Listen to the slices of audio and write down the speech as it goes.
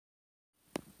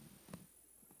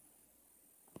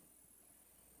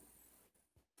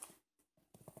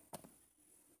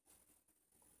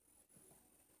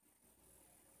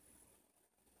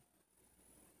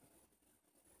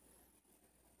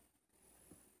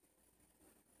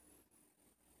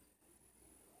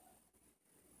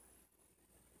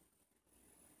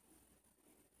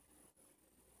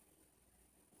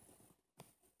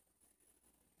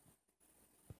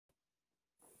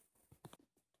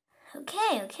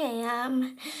Okay.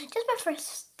 Just my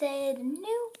first day at a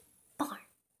new barn.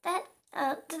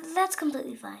 That's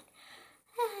completely fine.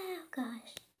 Oh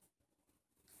gosh.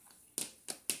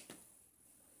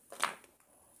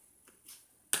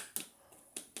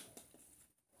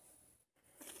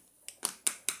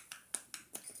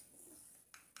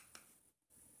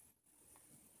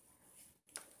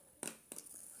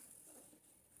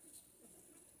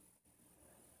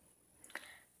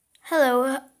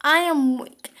 Hello, I am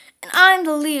Wink, and I'm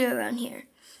the leader around here.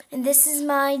 And this is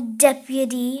my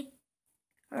deputy,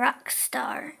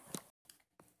 Rockstar.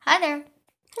 Hi there.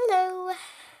 Hello.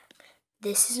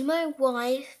 This is my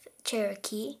wife,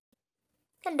 Cherokee.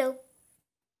 Hello.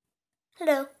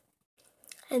 Hello.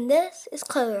 And this is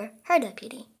Clover, her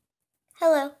deputy.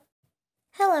 Hello.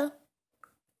 Hello.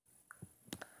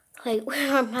 Wait,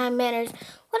 where are my manners?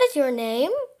 What is your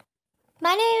name?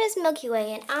 My name is Milky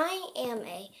Way, and I am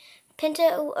a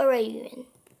Pinto Arabian.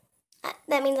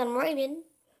 That means I'm Arabian.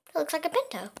 It looks like a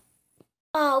Pinto.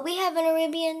 We have an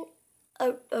Arabian,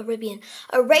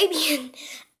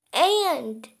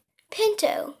 and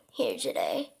Pinto here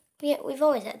today. We've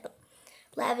always had them.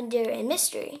 Lavender and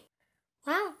Mystery.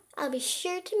 Wow, I'll be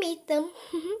sure to meet them.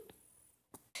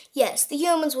 Yes, the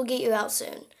humans will get you out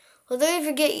soon. Well, they'll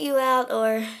either get you out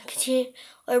or continue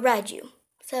or ride you.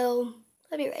 So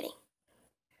I'll be ready.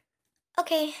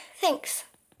 Okay, thanks.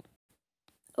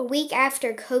 A week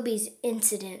after Kobe's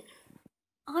incident.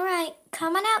 All right,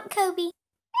 come on out, Kobe.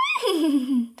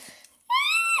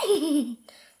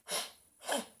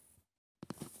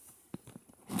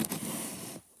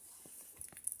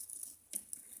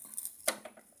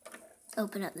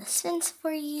 Open up this fence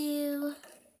for you.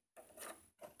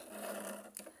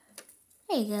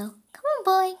 There you go. Come on,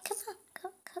 boy. Come on.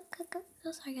 Go.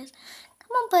 Oh, sorry, guys.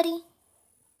 Come on, buddy.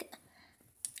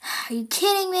 Are you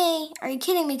kidding me? Are you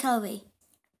kidding me, Kobe?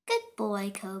 Good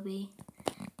boy, Kobe.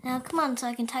 Now, come on so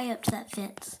I can tie you up to that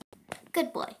fence.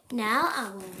 Good boy. Now I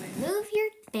will remove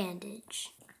your bandage.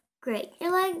 Great.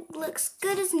 Your leg looks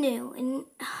good as new, and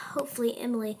hopefully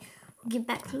Emily will get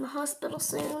back from the hospital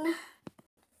soon.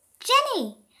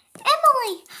 Jenny!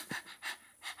 Emily!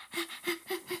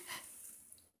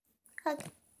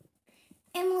 Okay.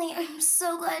 Emily, I'm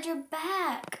so glad you're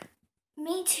back.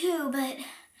 Me too, but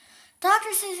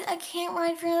doctor says I can't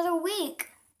ride for another week.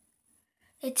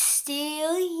 It's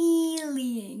still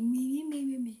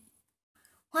healing.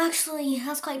 Well, actually,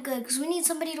 that's quite good because we need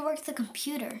somebody to work the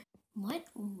computer. What?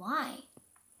 Why?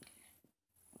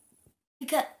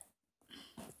 Because...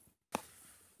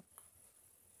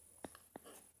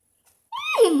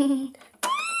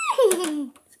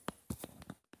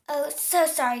 Oh, so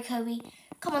sorry, Kobe.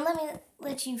 Come on, let me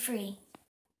let you free.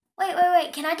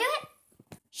 Wait. Can I do it?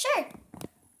 Sure.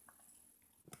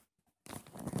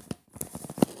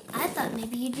 I thought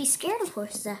maybe you'd be scared of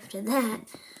horses after that.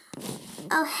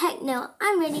 Oh, heck no.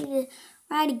 I'm ready to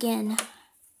ride again.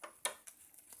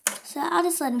 So I'll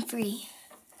just let him free.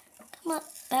 Come on,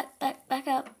 back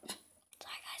up.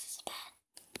 Sorry, guys, this is bad.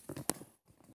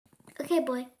 Okay,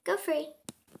 boy, go free.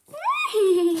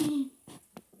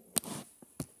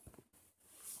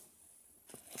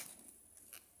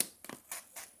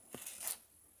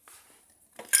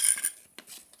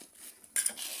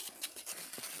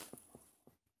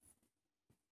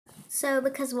 So,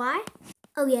 because why?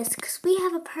 Oh yes, because we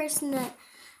have a person that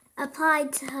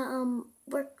applied to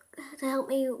work to help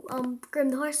me groom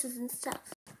the horses and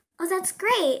stuff. Oh, that's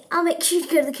great. I'll make sure to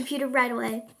go to the computer right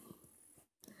away.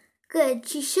 Good.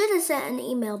 She should have sent an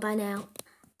email by now.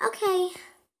 Okay.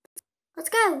 Let's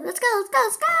go.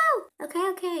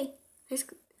 Okay.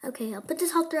 Okay, I'll put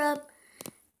this halter up,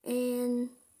 and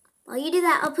while you do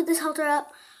that, I'll put this halter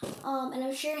up. And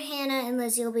I'm sure Hannah and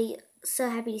Lizzie will be so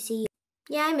happy to see you.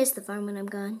 Yeah, I miss the farm when I'm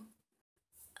gone.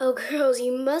 Oh, girls,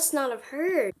 you must not have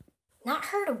heard. Not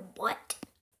heard of what?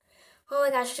 Oh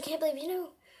my gosh, I can't believe,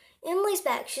 Emily's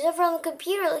back. She's over on the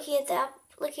computer looking at the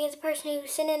person who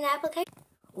sent in an application.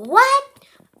 What?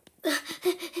 Let's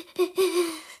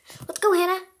go,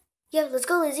 Hannah. Yeah, let's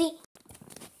go, Lizzie.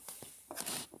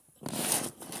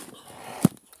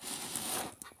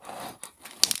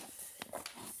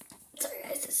 Sorry,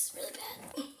 guys, this is really bad.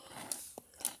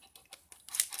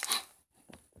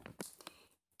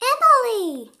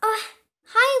 Emily! Oh,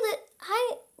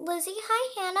 hi, Lizzie.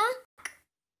 Hi, Hannah.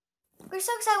 We're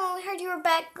so excited when we heard you were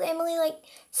back, Emily. Like,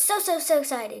 so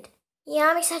excited. Yeah,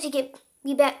 I'm excited to get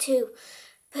you back too.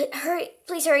 But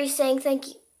please hurry saying thank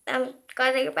you. I'm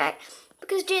glad that you're back.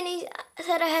 Because Jenny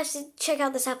said I have to check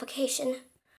out this application.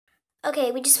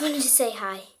 Okay, we just wanted to say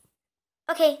hi.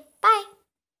 Okay, bye.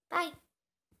 Bye.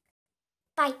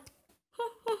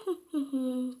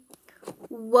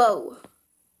 Whoa.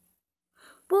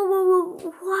 Whoa, whoa,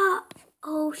 whoa, wow.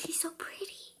 Oh, she's so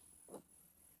pretty. Oh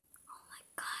my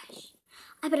gosh.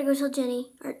 I better go tell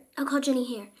Jenny, or I'll call Jenny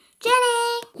here.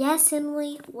 Jenny! Yes,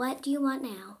 Emily, what do you want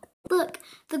now? Look,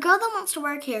 the girl that wants to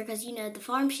work here, because, you know, the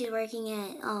farm she's working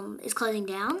at is closing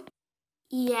down.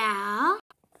 Yeah.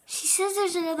 She says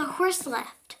there's another horse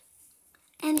left.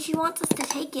 And she wants us to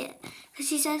take it. Because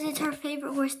she says it's her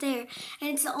favorite horse there. And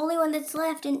it's the only one that's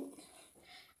left. And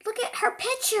look at her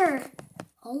picture.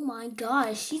 Oh my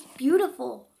gosh, she's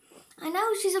beautiful. I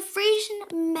know, she's a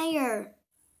Frisian mare.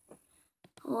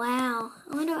 Wow,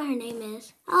 I wonder what her name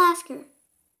is. I'll ask her.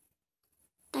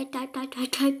 Type.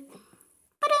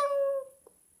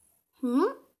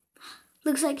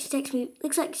 Looks like she texted me.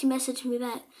 Looks like she messaged me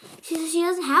back. She says she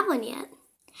doesn't have one yet.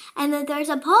 And that there's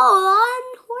a poll on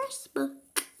Horsebook.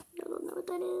 I don't know what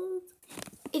that is.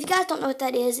 If you guys don't know what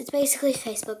that is, it's basically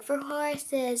Facebook for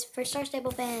horses, for Star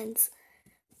Stable fans.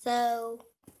 So,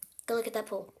 go look at that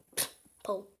poll.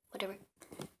 Poll, whatever.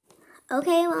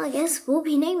 Okay, well, I guess we'll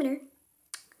be naming her.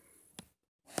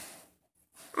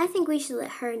 I think we should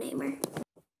let her name her.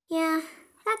 Yeah,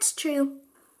 that's true.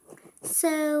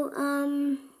 So,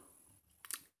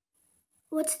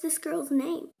 what's this girl's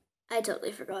name? I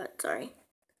totally forgot, sorry.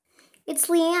 It's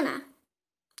Leanna.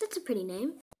 That's a pretty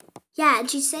name. Yeah, and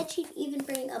she said she'd even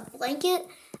bring a blanket,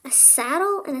 a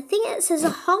saddle, and I think it says a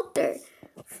halter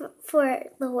for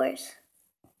the horse.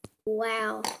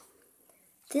 Wow.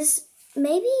 This,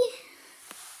 maybe?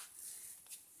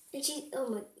 And she, oh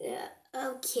my,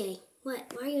 okay.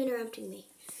 What? Why are you interrupting me?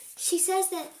 She says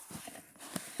that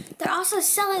they're also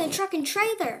selling a truck and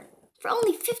trailer for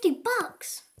only $50.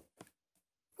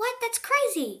 What? That's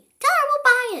crazy. Tell her we'll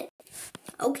buy it.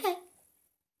 Okay.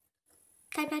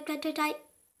 Type.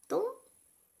 Boom.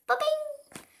 Ba-bing.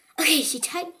 Okay, she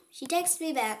texted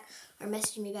me back, or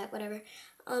messaged me back, whatever.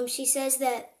 She says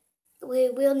that we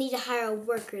will need to hire a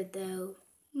worker, though.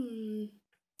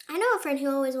 I know a friend who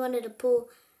always wanted to pull,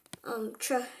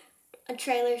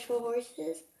 trailers for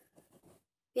horses.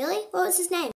 Really? What was his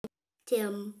name?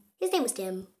 Tim. His name was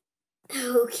Tim.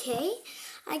 Okay,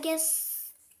 I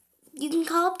guess you can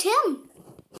call up Tim.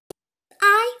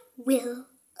 I will.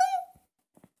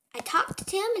 I talked to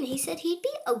Tim and he said he'd be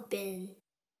open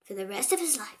for the rest of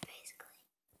his life, basically.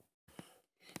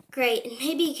 Great, and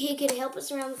maybe he could help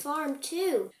us around the farm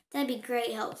too. That'd be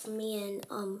great help for me and,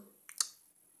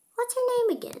 what's her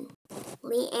name again?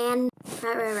 Leanne.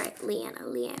 Right.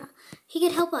 Leanna. He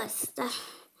could help us.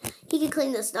 He could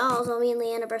clean the stalls while me and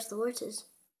Leanna brush the horses.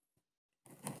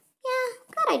 Yeah,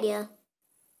 good idea.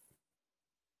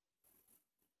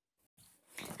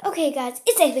 Okay, guys,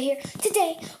 it's Ava here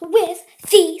today with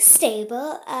the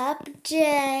stable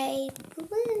update.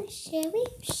 Shall we?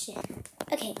 Sure.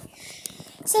 Okay,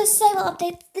 so stable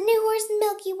update. The new horse,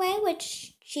 Milky Way,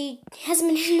 which she hasn't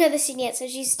been in another scene yet, so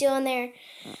she's still in there.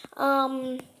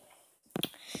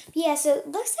 Yeah, so it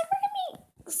looks like we're gonna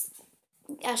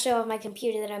be. I'll show off my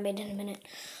computer that I made in a minute.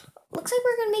 Looks like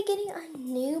we're gonna be getting a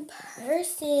new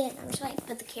person. I'm just gonna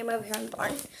put the camera over here on the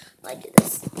barn while I do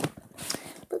this.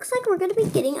 Looks like we're going to be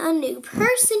getting a new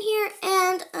person here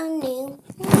and a new...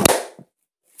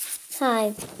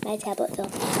 Hi, my tablet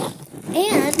fell.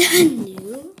 And a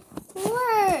new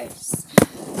horse.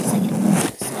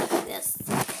 Like this.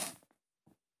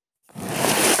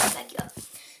 Back you up.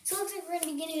 So it looks like we're going to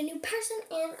be getting a new person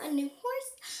and a new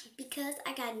horse because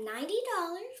I got $90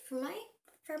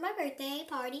 for my birthday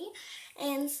party,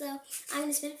 and so I'm going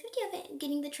to spend $50 of it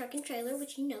getting the truck and trailer,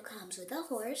 which you know comes with a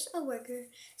horse, a worker,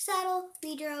 saddle,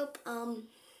 lead rope,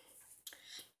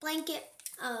 blanket,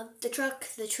 the truck,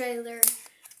 the trailer,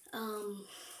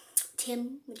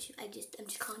 Tim, which I'm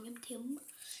just calling him Tim,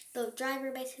 the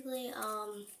driver basically,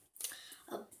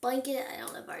 a blanket, I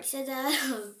don't know if I already said that,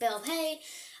 a bale of hay,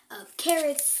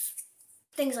 carrots,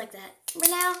 things like that. But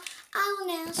now, I will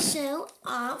now show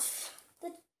off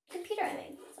the computer I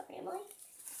made. Sorry, Emily.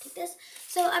 Take this.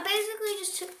 So I basically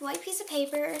just took a white piece of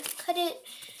paper, cut it,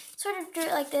 sort of drew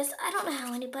it like this. I don't know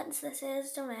how many buttons this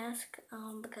is. Don't ask,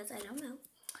 because I don't know.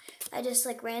 I just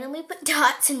like randomly put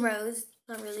dots and rows.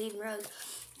 Not really even rows.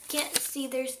 Can't see.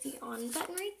 There's the on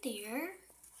button right there.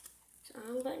 There's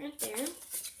on button right there.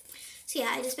 So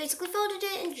yeah, I just basically folded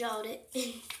it and drawed it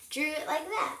and drew it like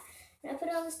that. And I put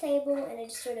it on this table and I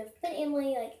just sort of put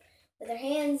Emily like with her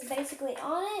hands basically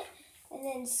on it. And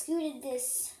then scooted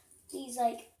these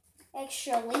like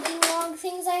extra linking log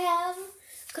things I have,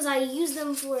 because I use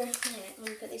them for, okay, let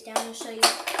me put these down and show you.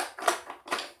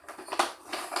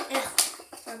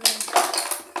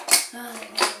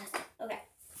 Okay.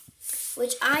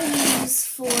 Which I use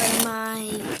for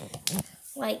my,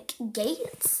 like,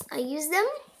 gates. I use them.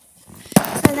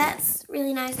 So that's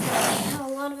really nice. I have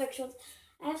a lot of extra ones.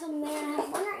 I have some there, and I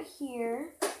have one right here.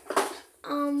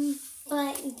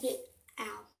 But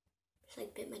ow, just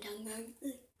like bit my tongue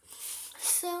there.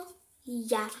 So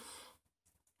yeah,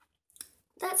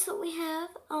 that's what we have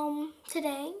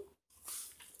today. I'm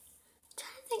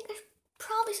trying to think, there's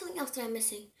probably something else that I'm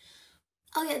missing.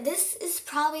 Oh yeah, this is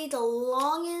probably the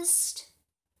longest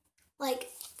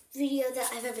video that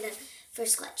I've ever done for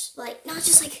Skletch. Like, not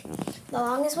just like the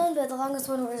longest one, but the longest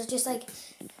one where it's just like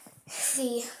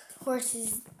the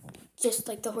horses, just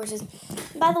like the horses.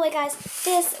 By the way, guys,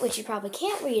 this, which you probably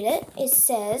can't read it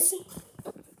says,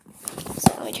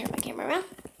 so let me turn my camera around.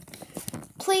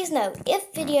 Please note,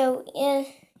 if video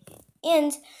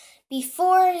ends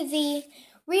before the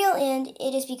real end,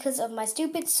 it is because of my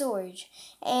stupid storage,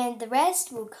 and the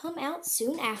rest will come out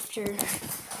soon after.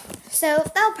 So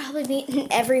that'll probably be in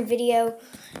every video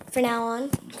for now on,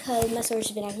 because my storage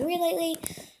has been acting weird lately.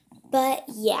 But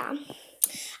yeah,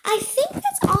 I think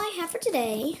that's all I have for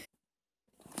today.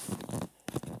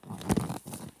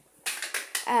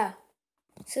 Oh,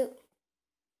 so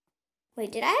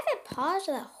wait, did I have it paused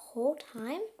that whole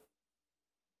time?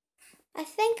 I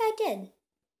think I did.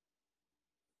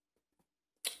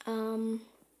 I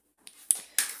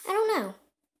don't know.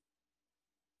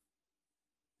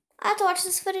 I have to watch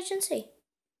this footage and see.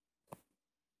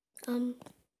 I'm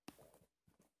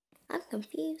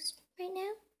confused right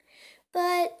now.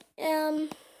 But,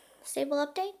 stable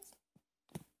updates.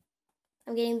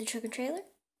 I'm getting the truck and trailer.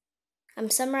 I'm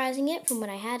summarizing it from what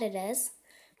I had it as.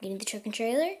 I'm getting the truck and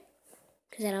trailer,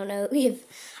 because I don't know if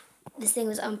this thing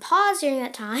was unpaused during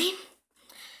that time.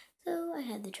 So I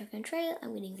had the truck and trailer.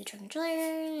 I'm getting the truck and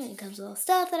trailer, and it comes with all the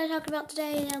stuff that I talked about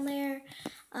today down there.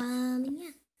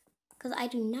 Yeah, because I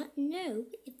do not know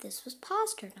if this was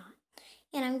paused or not.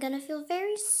 And I'm going to feel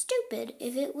very stupid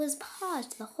if it was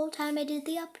paused the whole time I did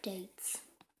the updates.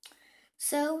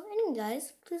 So, anyway,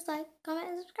 guys, please like, comment,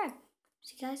 and subscribe.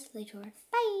 See you guys later.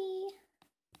 Bye!